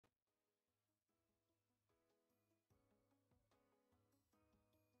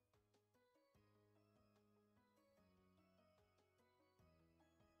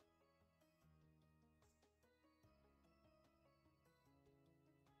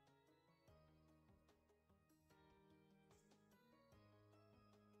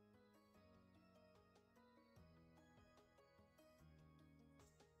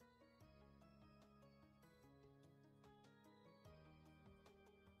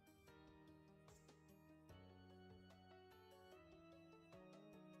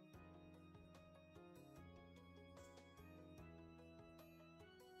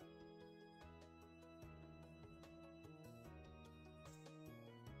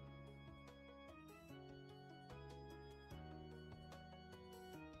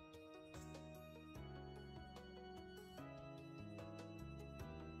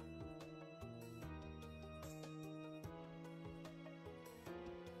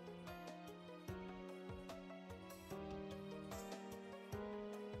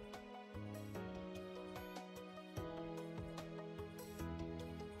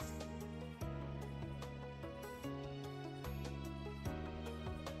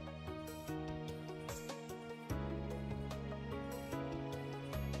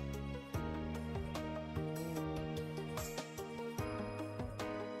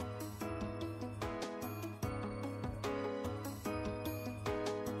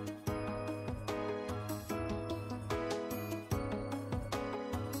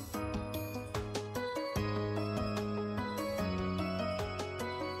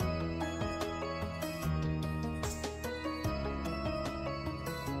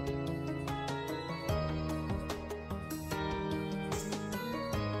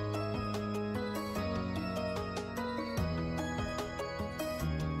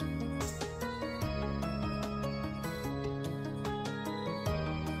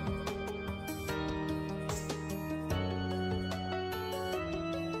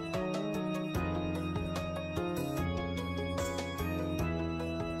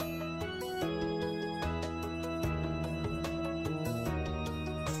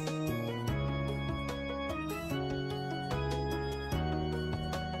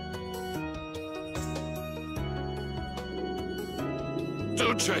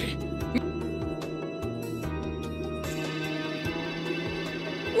Duce!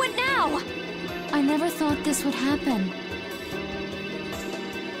 What now? I never thought this would happen.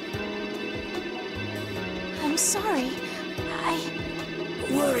 I'm sorry.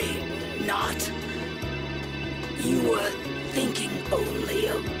 Worry not. You were thinking only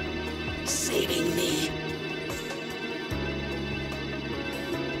of saving me.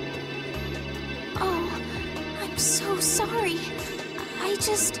 Oh, I'm so sorry. I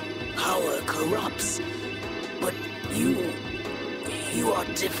just... Power corrupts, but you are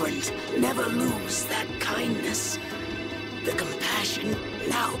different. Never lose that kindness, the compassion.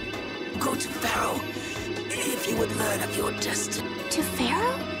 Now, go to Pharaoh, if you would learn of your destiny. To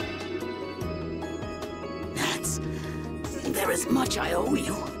Pharaoh? There is much I owe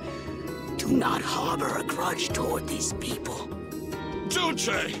you. Do not harbor a grudge toward these people. Duce!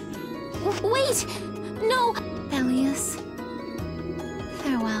 Wait! No! Elias,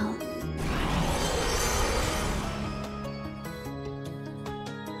 farewell.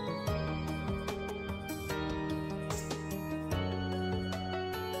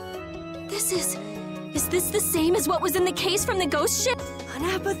 Is this the same as what was in the case from the ghost ship? An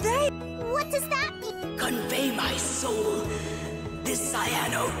Apatheia? What does that mean? Convey my soul, this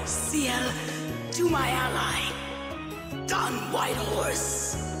cyano seal, to my ally, Don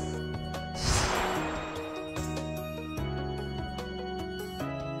Whitehorse.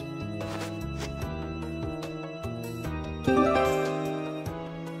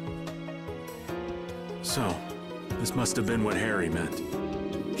 So, this must have been what Harry meant.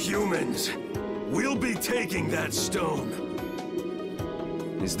 Humans, we'll be taking that stone.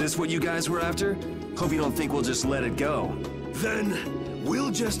 Is this what you guys were after? Hope you don't think we'll just let it go. Then,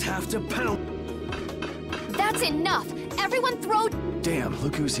 we'll just have to pound. That's enough! Everyone throw... Damn,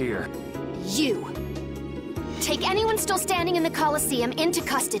 look who's here. You! Take anyone still standing in the Colosseum into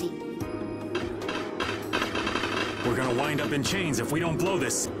custody. We're gonna wind up in chains if we don't blow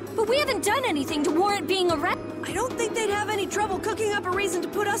this. But we haven't done anything to warrant being arrested. I don't think they'd have any trouble cooking up a reason to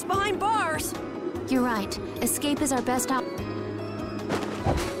put us behind bars. You're right. Escape is our best option.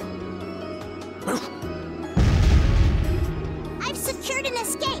 I've secured an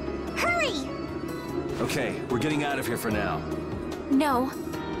escape! Hurry! Okay, we're getting out of here for now. No,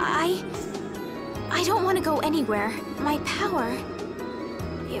 I don't want to go anywhere. My power...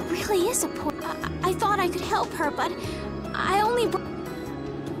 It really is a poor... I thought I could help her, but I only...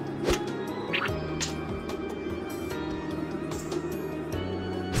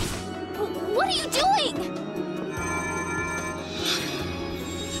 What are you doing?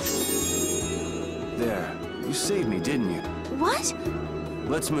 There. You saved me, didn't you? What?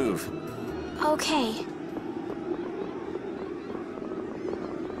 Let's move. Okay.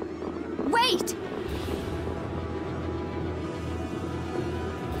 Wait!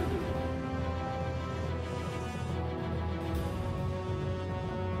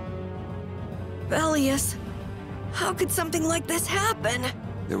 Elias, how could something like this happen?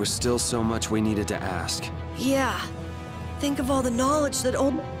 There was still so much we needed to ask. Yeah. Think of all the knowledge that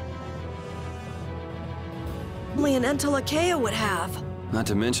only an Apatheia would have. Not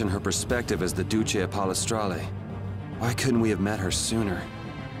to mention her perspective as the Duce Palestrale. Why couldn't we have met her sooner?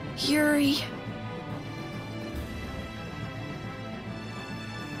 Yuri,